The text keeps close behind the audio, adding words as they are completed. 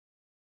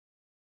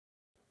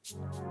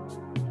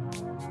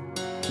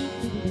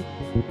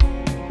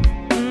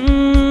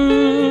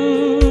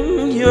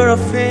You're a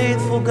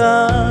faithful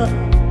God.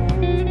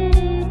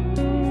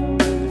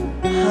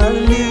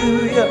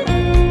 Hallelujah.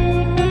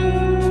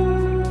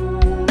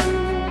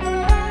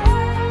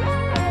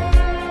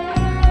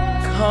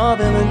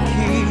 Covenant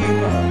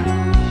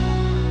keeper.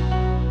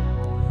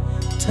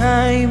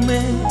 Time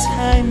and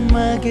time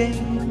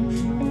again,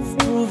 you've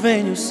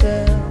proven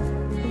yourself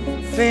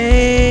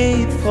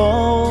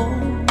faithful.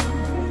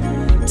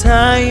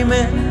 Time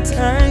and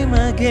time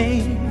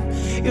again,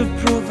 you've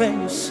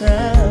proven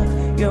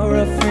yourself, you're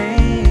a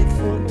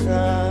faithful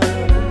God.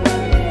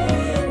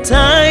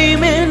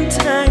 Time and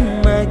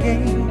time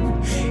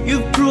again,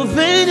 you've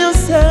proven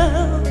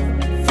yourself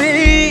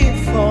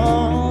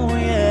faithful,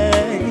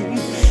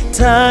 yeah.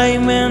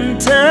 Time and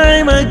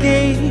time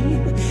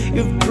again,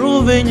 you've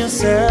proven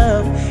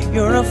yourself,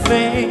 you're a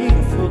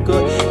faithful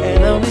God.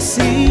 And now we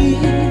see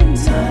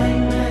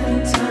time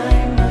and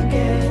time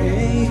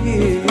again,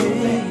 you've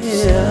proven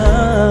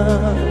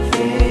yourself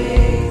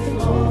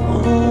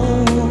faithful.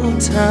 Oh,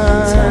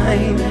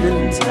 time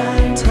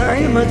and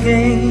time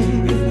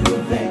again, you've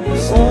proven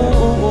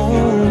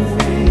yourself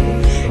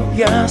faithful.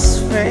 Yes,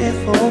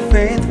 faithful,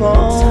 faithful.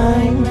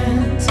 Time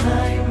and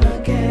time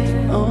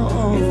again,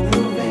 you've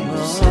proven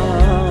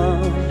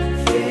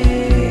yourself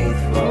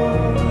faithful.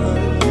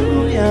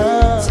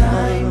 Hallelujah.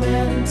 Time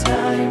and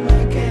time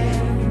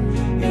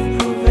again, you've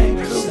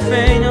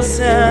proven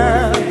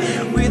yourself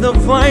with the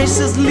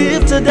voices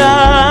lifted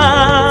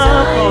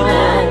up. Time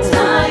and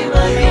time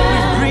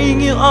again, we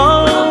bring you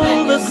all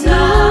the glory.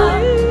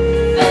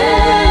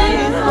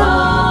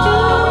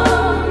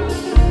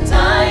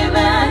 Time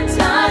and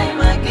time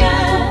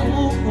again,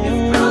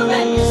 you've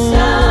proven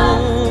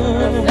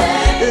yourself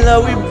faithful.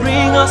 Lord, we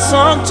bring our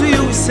song to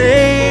you, we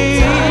say,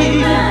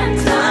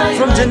 time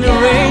from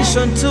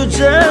generation to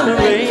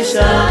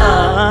generation.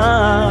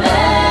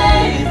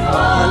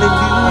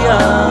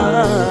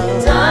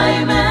 Hallelujah.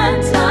 Time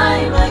and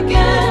time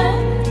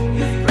again,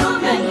 you've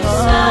proven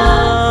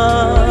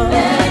yourself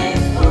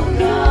faithful,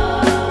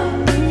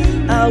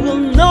 God. I will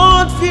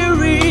not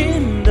fear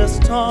in the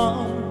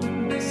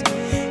storms,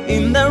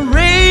 in the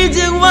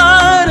raging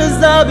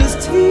waters I'll be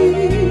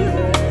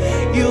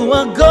still. You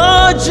are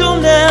God,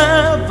 you'll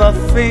never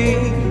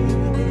fail,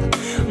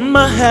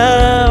 my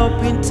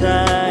help in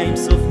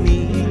times of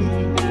need.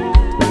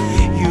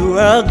 You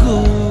are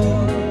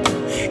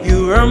good,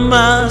 you are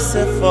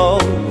merciful.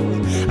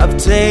 I've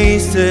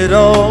tasted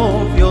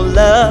of your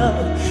love,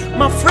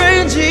 my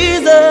friend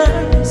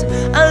Jesus.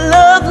 I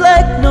love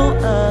like no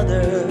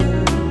other.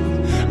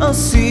 I'll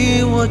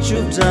see what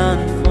you've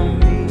done for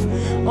me.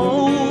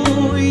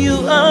 Oh, you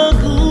are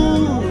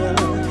good,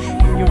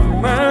 you're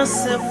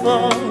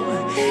merciful,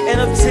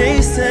 and I've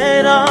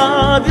tasted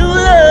of your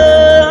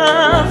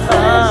love,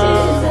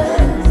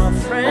 my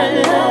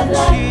friend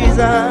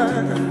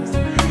Jesus.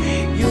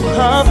 You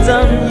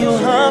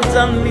have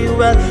done me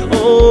well.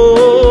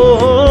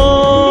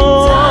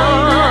 Oh,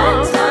 Time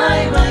and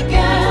time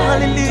again,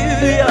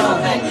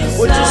 hallelujah.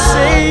 What you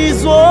say is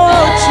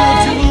what you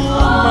do,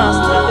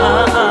 Master.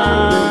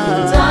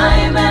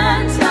 time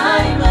and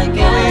time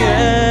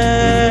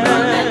again,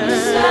 proven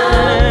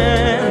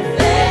yourself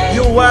faithful.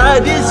 Your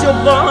word is your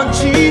bond,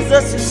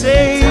 Jesus, you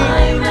say.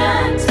 Time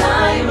and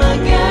time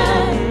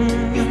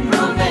again, you've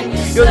proven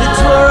yourself. You're the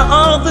door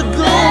of the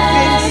good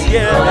things,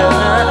 yeah.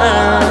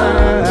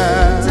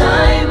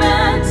 Time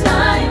and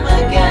time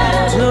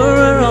again,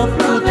 Door of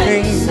good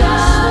things,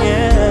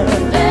 yeah.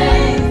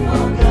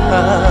 faithful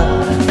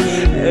God.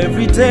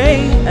 Every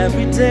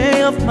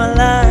day of my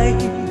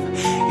life,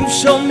 you've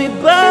shown me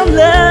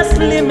boundless,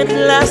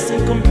 limitless,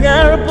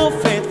 incomparable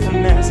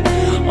faithfulness.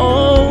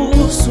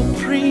 Oh,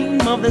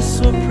 supreme of the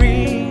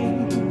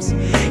supremes,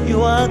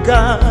 you are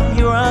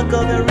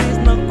God, there is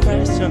no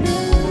question.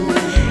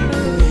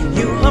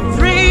 You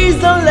have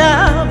raised a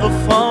love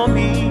for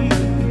me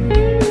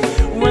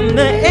when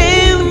the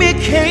enemy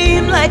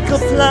came like a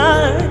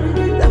flood.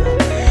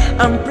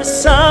 I'm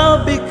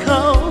preserved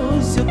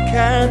because you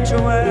kept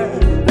your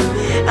word.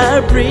 I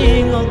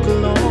bring all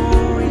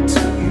glory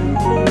to you.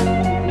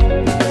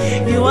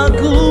 You are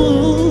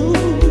good,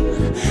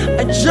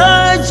 I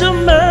judge you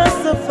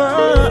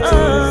merciful.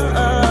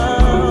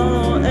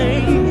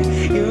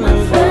 You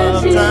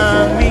have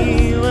done me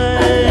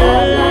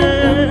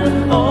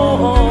well.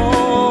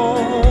 Oh,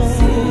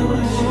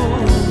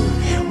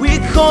 we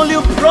call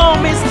you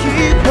promise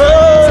keeper.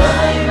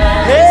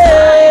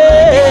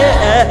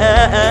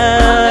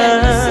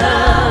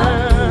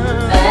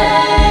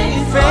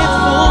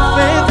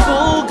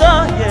 Faithful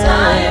God, yeah.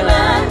 Time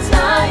and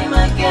time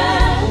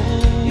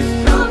again,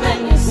 you've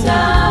proven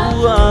yourself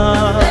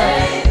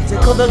faithful.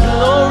 Take all the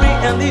glory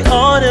and the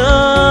honor.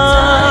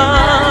 Time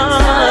and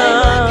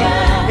time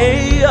again, Hey,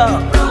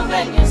 you've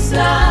proven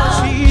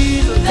yourself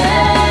Jesus,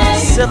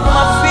 faithful. set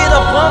my feet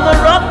upon the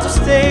rock to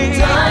stay.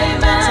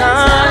 Time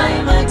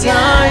and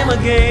time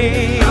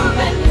again.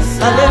 proven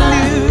yourself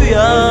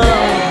Hallelujah.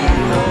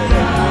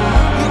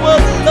 You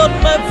are the Lord,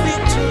 my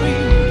victory.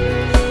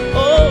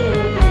 Oh,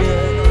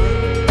 yeah.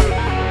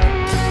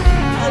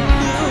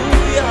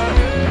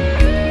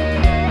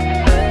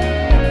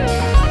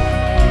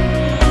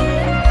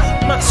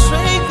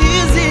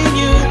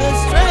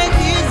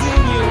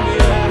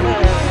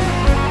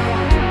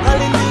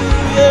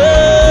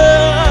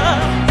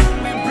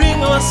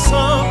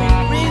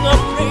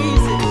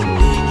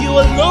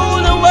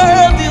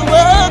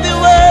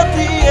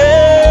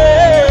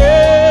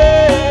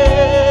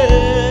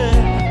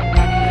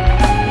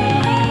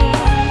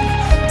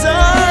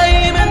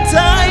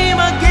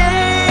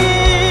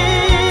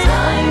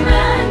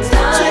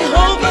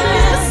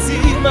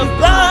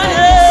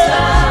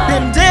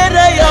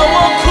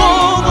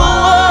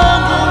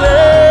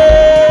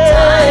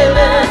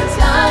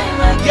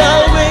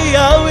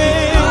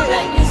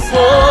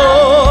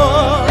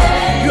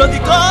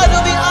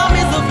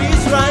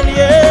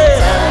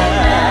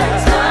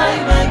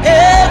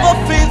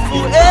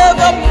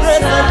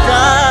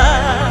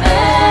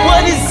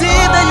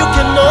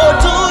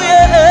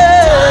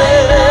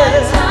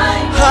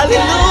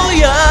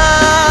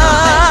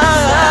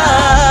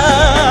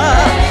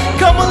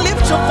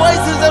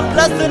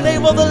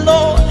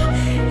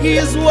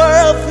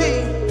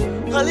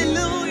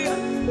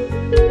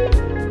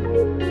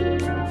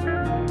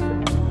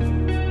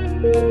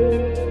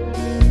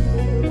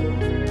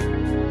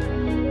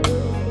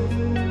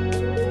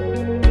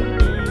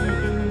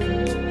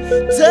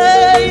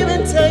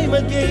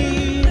 time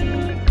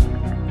again,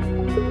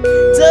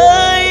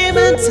 time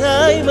and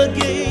time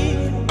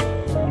again.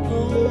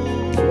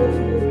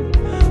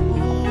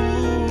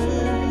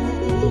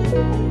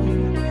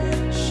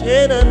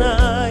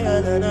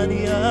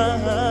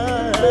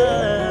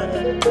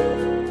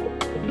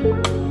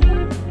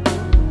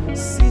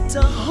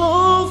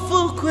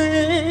 Sitahofu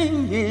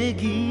kwenye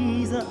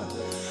giza,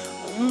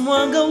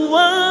 mwanga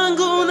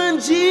wangu na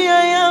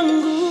njia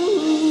yangu.